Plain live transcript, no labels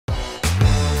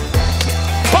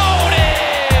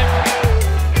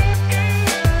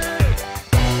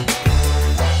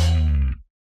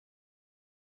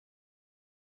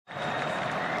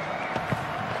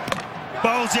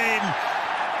Pulls in.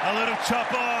 A little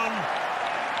chop on.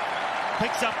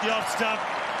 Picks up the off stump.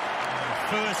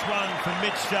 First one from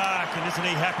Mitch Starc, and isn't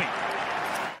he happy?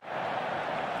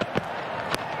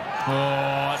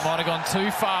 Oh, it might have gone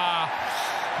too far.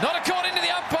 Not according to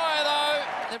the umpire, though.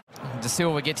 De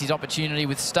Silva gets his opportunity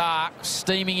with Starc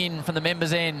steaming in from the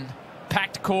members' end.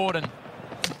 Packed cordon.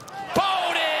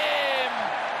 Bowled him!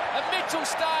 A Mitchell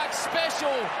Starc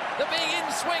special. The big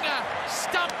in-swinger.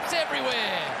 Stumps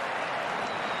everywhere.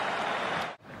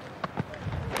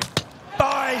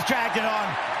 Oh, he's dragged it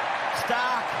on.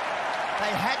 Starc.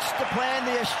 They hatched to plan,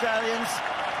 the Australians,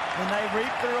 and they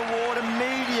reap the reward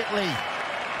immediately.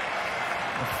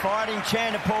 The fighting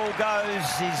Chanderpaul goes.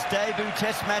 His debut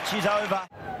test match is over.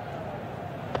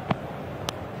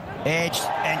 Edge,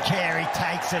 and Carey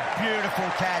takes it. Beautiful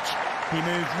catch. He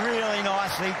moved really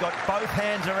nicely, got both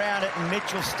hands around it, and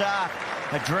Mitchell Starc,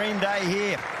 a dream day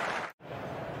here.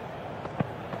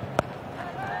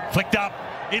 Flicked up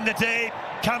in the deep,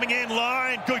 coming in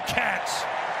line, good catch.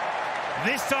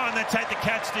 This time they take the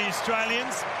catch, the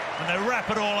Australians, and they wrap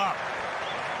it all up.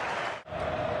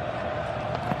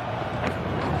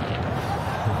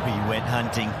 He went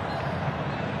hunting.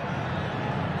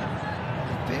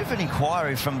 A bit of an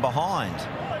inquiry from behind.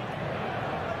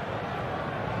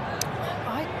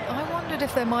 I wondered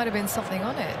if there might have been something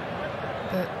on it,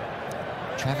 but...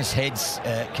 Travis Head's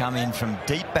come in from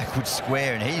deep backward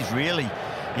square, and he's really,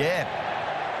 yeah.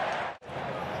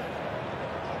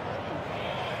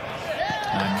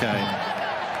 Okay,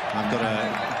 I've got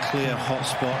a clear hot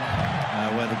spot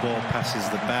where the ball passes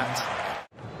the bat.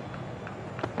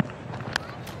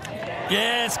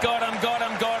 Yes, got him.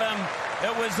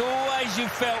 It was always you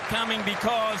felt coming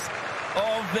because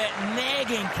of that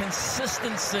nagging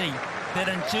consistency that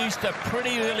induced a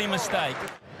pretty early mistake.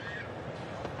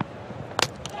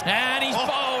 And he's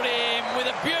bowled him with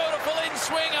a beautiful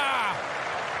in-swinger.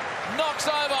 Knocks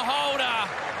over Holder.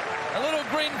 A little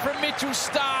grin from Mitchell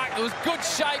Starc. It was good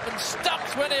shape and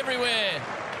stumps went everywhere.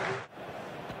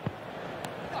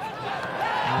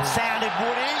 Sounded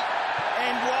woody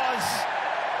and was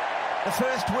the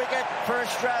first wicket for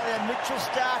Australia. Mitchell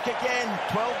Starc again,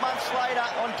 12 months later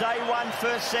on day one,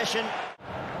 first session.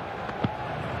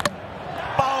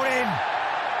 Bowled him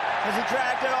as he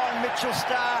dragged it on, Mitchell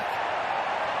Starc.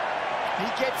 He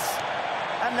gets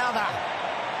another.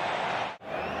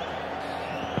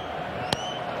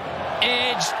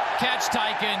 Edge, catch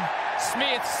taken.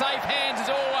 Smith, safe hands as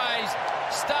always.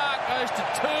 Starc goes to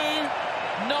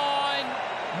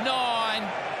 2-9-9.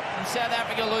 And South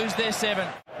Africa lose their 7.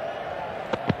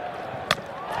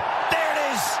 There it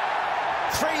is.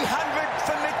 300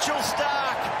 for Mitchell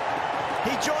Starc.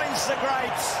 He joins the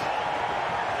greats.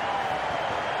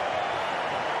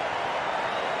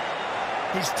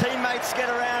 His teammates get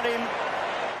around him.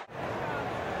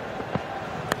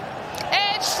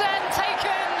 Edge and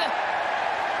taken.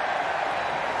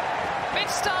 Mitch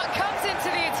Starc comes into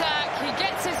the attack. He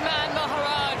gets his man,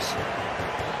 Maharaj.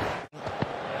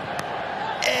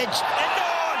 Edge and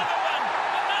gone.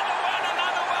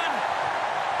 Another one.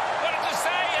 What did you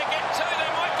say? You get 2,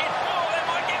 they might get 4, they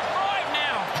might get 5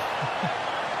 now.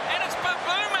 And it's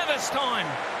Bavuma this time.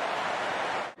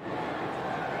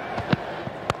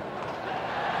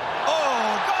 Oh,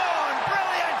 gone.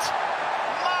 Brilliant.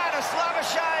 Marnus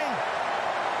Labuschagne.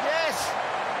 Yes.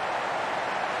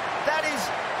 That is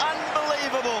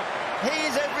unbelievable.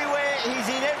 He's everywhere. He's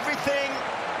in everything.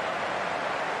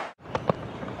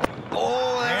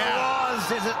 Oh, there it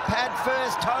was. Is it pad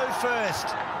first, toe first?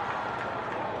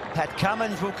 Pat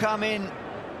Cummins will come in.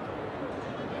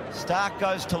 Starc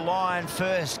goes to line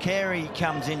first. Carey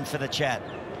comes in for the chat.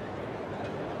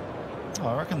 Oh,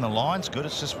 I reckon the line's good.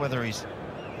 It's just whether he's...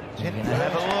 We're going to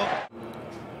have a look.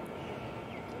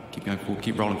 Keep going forward,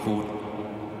 keep rolling forward.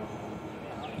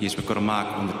 Yes, we've got a mark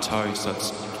on the toe, so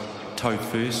it's toe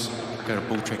first. Go to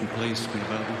ball tracking, please, when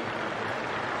available.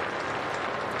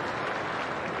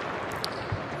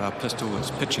 Pistol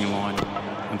is pitching line,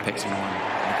 impacts in line,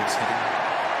 and it gets hit.